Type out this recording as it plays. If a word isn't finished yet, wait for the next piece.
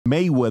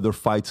Mayweather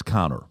fights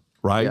Conor,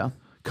 right? Yeah.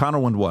 Conor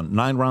went what?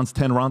 9 rounds,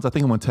 10 rounds? I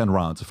think it went 10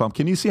 rounds.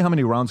 Can you see how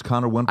many rounds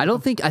Conor went? I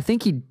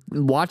think he,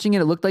 watching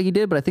it looked like he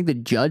did, but I think the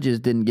judges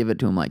didn't give it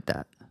to him like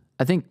that.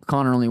 I think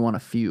Conor only won a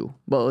few.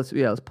 Well, let's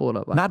pull it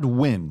up. Not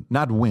win.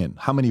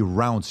 How many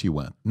rounds he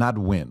went? Not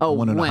win. Oh, I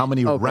want to know how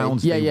many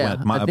rounds they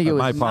went. My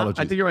apologies.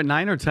 I think you're at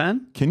 9 or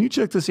 10. Can you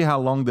check to see how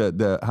long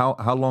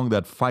how long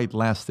that fight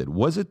lasted?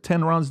 Was it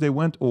 10 rounds they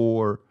went,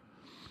 or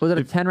was it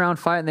a 10-round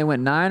fight and they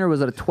went 9, or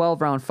was it a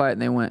 12-round fight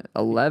and they went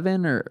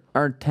 11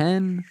 or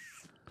 10?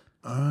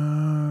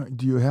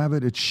 Do you have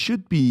it? It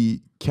should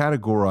be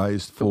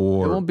categorized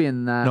for... It won't be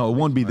in that. No, it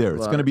won't be there.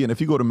 It's going to be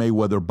if you go to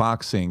Mayweather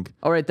Boxing.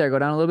 Oh, right there. Go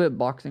down a little bit.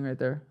 Boxing right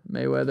there.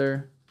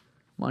 Mayweather,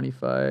 money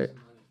fight.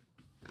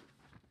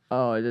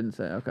 Oh, it didn't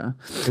say. Okay.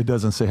 It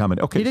doesn't say how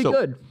many. Okay, he did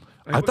good.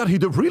 I thought he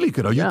did really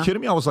good. Are you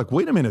kidding me? I was like,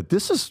 wait a minute.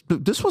 This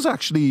was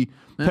actually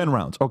 10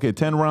 rounds. Okay,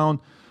 10 round.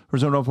 So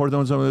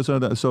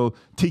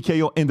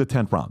TKO in the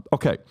 10th round.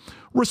 Okay,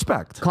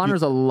 respect.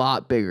 Conor's a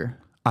lot bigger.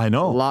 I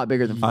know. A lot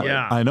bigger than Floyd.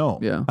 I know.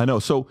 Yeah. I know.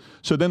 So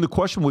then the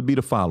question would be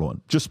the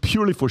following, just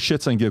purely for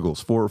shits and giggles,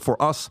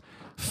 for us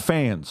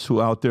fans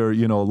who out there,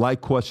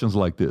 like questions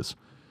like this.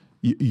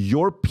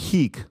 Your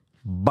peak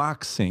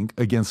boxing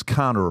against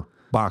Conor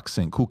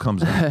boxing, who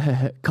comes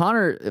in?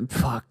 Conor,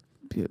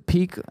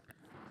 peak.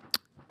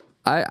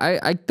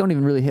 I don't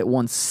even really hit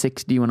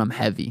 160 when I'm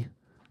heavy.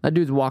 That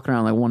dude's walking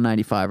around like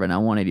 195 right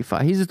now,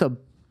 185. He's just a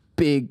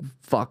big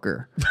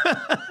fucker.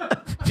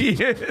 He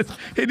is.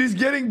 And he's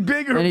getting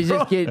bigger. And he's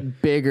just getting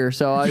bigger.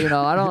 So,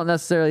 I don't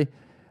necessarily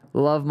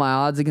love my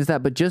odds against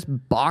that. But just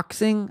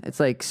boxing, it's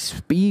like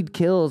speed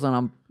kills.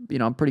 And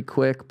I'm pretty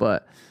quick.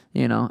 But,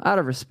 out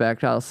of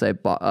respect, I'll say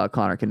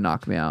Conor can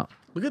knock me out.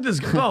 Look at this.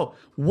 Bro,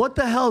 what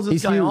the hell is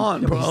this guy huge.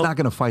 on, bro? He's not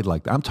going to fight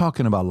like that. I'm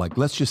talking about,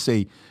 let's just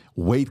say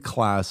weight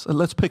class.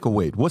 Let's pick a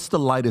weight. What's the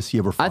lightest he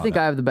ever fought? I think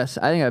I have the best.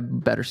 I think I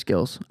have better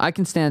skills. I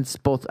can stand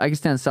both. I can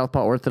stand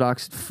southpaw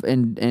orthodox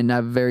and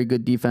have very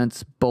good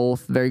defense,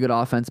 both. Very good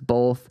offense,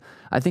 both.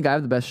 I think I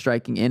have the best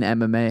striking in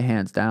MMA,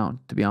 hands down,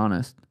 to be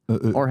honest.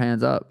 Or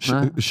hands up.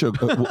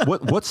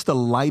 What's the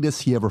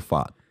lightest he ever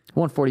fought?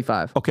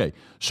 145. Okay,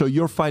 so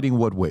you're fighting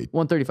what weight?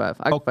 135.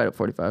 I can fight at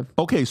 45.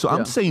 Okay, so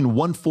I'm saying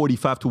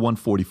 145 to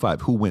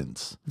 145. Who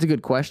wins? It's a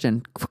good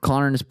question.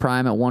 Conor in his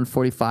prime at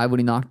 145 when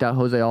he knocked out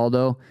Jose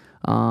Aldo.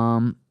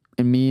 And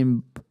me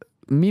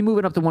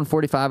moving up to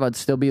 145, I'd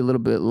still be a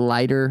little bit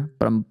lighter,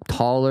 but I'm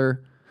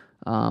taller.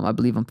 I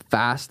believe I'm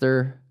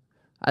faster.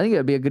 I think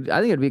it'd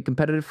be a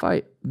competitive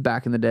fight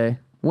back in the day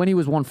when he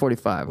was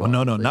 145. Well,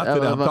 no, not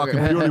today. I'm talking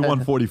purely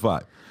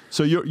 145.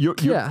 So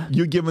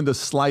you're giving the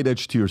slight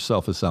edge to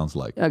yourself. It sounds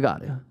like. I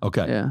got it.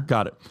 Okay. Yeah.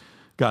 Got it.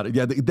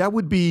 Yeah, that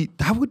would be.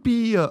 I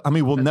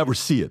mean, we'll never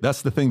see it.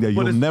 That's the thing that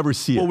you'll never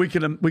see it. Well, we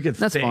can.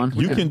 That's think. fun.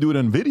 You can do it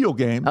in video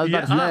game. You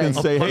can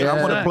say, hey,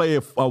 I want to play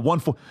a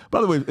 1-4.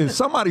 By the way,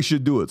 somebody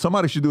should do it.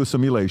 Somebody should do a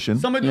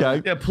simulation.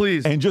 Yeah,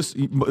 please. And just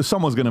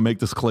someone's going to make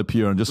this clip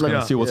here and just going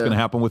to see what's going to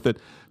happen with it.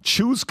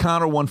 Choose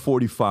Conor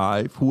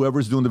 145.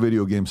 Whoever's doing the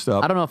video game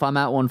stuff. I don't know if I'm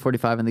at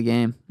 145 in the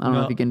game. I don't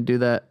know if you can do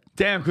that.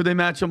 Damn, could they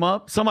match him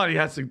up? Somebody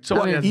has to.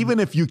 Even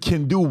if you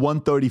can do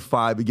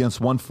 135 against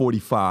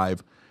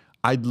 145.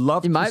 I'd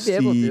love to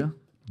see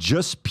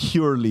just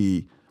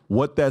purely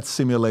what that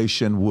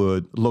simulation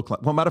would look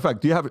like. Well, matter of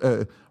fact, do you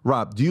have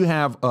Rob? Do you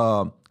have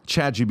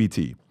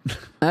ChatGPT?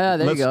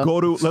 There you go.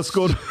 Let's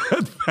go to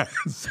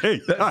advanced. Hey,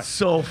 that's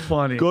so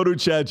funny. Go to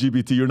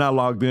ChatGPT. You're not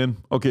logged in.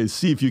 Okay,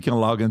 see if you can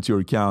log into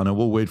your account, and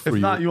we'll wait for you.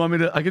 If not, you want me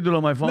to? I can do it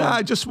on my phone. Nah,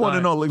 I just want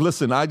to know.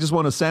 Listen, I just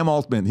want to. Sam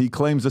Altman. He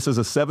claims this is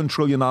a $7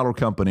 trillion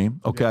company.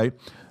 Okay,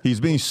 he's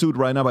being sued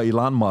right now by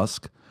Elon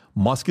Musk.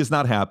 Musk is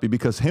not happy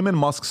because him and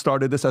Musk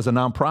started this as a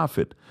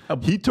nonprofit.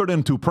 He turned it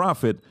into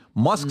profit.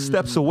 Musk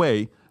steps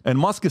away, and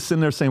Musk is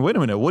sitting there saying, wait a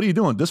minute, what are you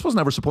doing? This was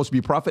never supposed to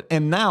be profit.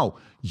 And now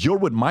you're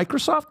with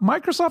Microsoft?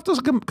 Microsoft is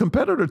a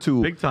competitor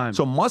to. Big time.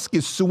 So Musk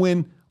is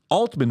suing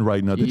Altman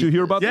right now. Did you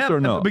hear about this or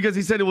no? Because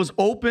he said it was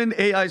open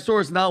AI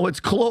source. Now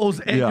it's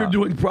closed and you're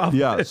doing profit.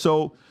 Yeah,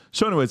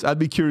 So anyways, I'd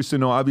be curious to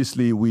know,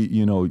 obviously,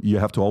 you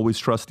have to always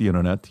trust the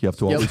internet. You have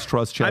to always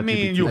trust ChatGPT. I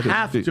mean, you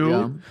have to.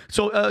 Yeah.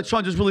 So,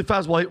 Sean, just really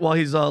fast while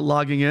he's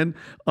logging in,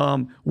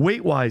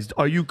 weight-wise,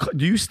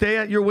 do you stay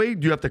at your weight?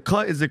 Do you have to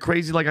cut? Is it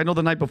crazy? Like, I know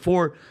the night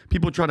before,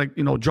 people try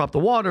to, drop the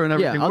water and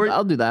everything. Yeah,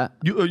 I'll do that.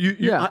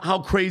 How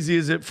crazy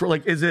is it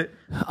is it?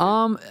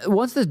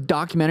 Once this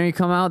documentary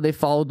come out, they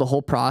followed the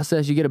whole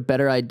process. You get a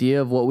better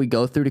idea of what we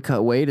go through to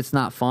cut weight. It's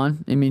not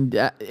fun. I mean,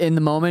 in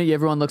the moment,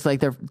 everyone looks like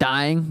they're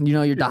dying.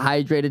 You're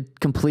dehydrated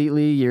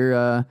completely.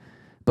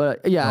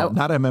 But yeah. No,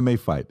 not MMA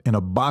fight. In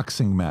a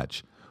boxing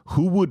match.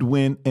 Who would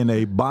win in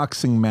a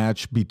boxing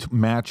match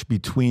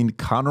between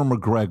Conor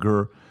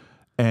McGregor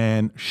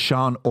and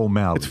Sean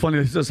O'Malley? It's funny.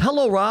 He says,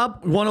 "Hello,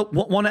 Rob.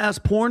 Want to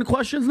ask porn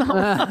questions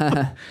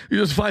now?" You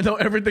just find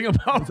out everything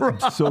about Rob.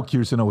 I'm so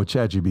curious to know what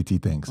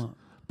ChatGPT thinks.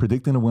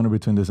 Predicting a winner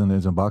between this and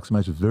this in boxing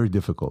match is very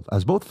difficult,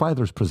 as both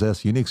fighters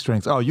possess unique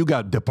strengths. Oh, you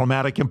got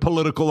diplomatic and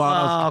political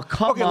on us.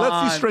 Come on.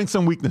 Let's see strengths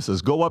and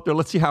weaknesses. Go up there.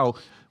 Let's see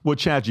what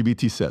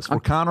ChatGPT says. For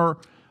Conor,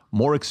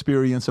 more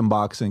experience in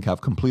boxing,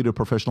 have completed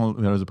professional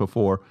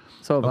before.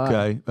 So have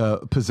I.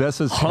 Okay.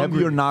 Possesses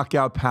heavier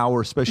knockout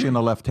power, especially in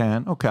the left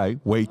hand. Okay.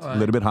 Weight, a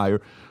little bit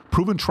higher.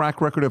 Proven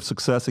track record of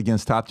success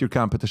against top-tier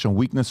competition.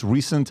 Weakness,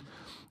 recent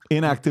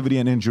inactivity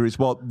and injuries.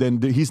 Well,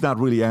 then he's not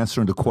really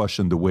answering the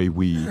question the way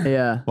we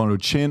want to.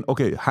 Chin.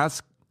 Okay.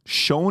 Has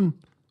shown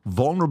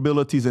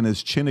vulnerabilities in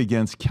his chin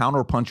against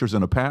counter-punchers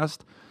in the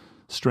past.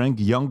 Strength,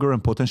 younger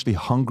and potentially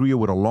hungrier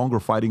with a longer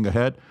fighting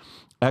ahead.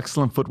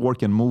 Excellent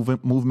footwork and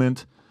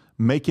movement,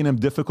 making him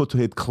difficult to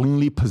hit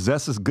cleanly.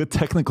 Possesses good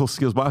technical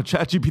skills. Wow,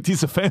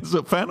 ChatGPT's a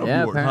fan of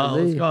yours.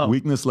 Apparently.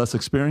 Weakness, less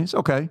experience.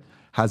 Okay.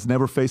 Has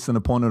never faced an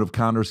opponent of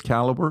Conor's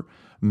caliber.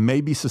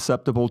 May be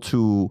susceptible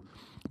to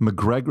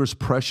McGregor's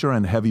pressure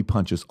and heavy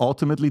punches.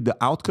 Ultimately, the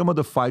outcome of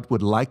the fight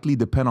would likely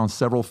depend on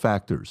several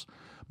factors.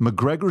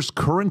 McGregor's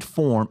current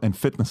form and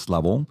fitness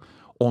level,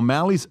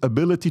 O'Malley's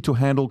ability to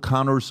handle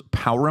Conor's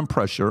power and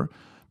pressure,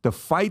 the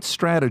fight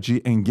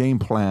strategy and game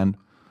plan.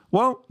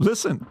 Well,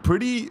 listen,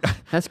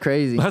 That's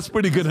crazy. That's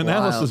pretty good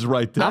analysis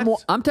right there.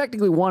 I'm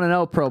technically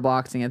 1-0 pro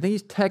boxing. I think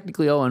he's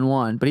technically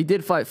 0-1, but he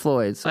did fight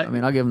Floyd. So, I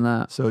mean, I'll give him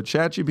that. So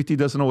ChatGPT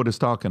doesn't know what it's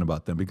talking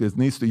about then, because it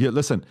needs to.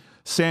 Listen,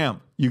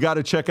 Sam, you got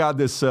to check out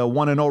this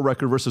 1-0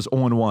 record versus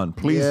 0-1.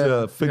 Please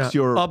fix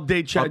your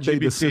update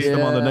the system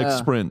on the next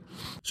sprint.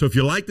 So if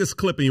you like this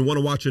clip and you want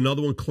to watch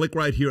another one, click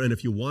right here. And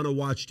if you want to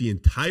watch the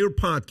entire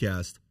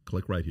podcast,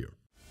 click right here.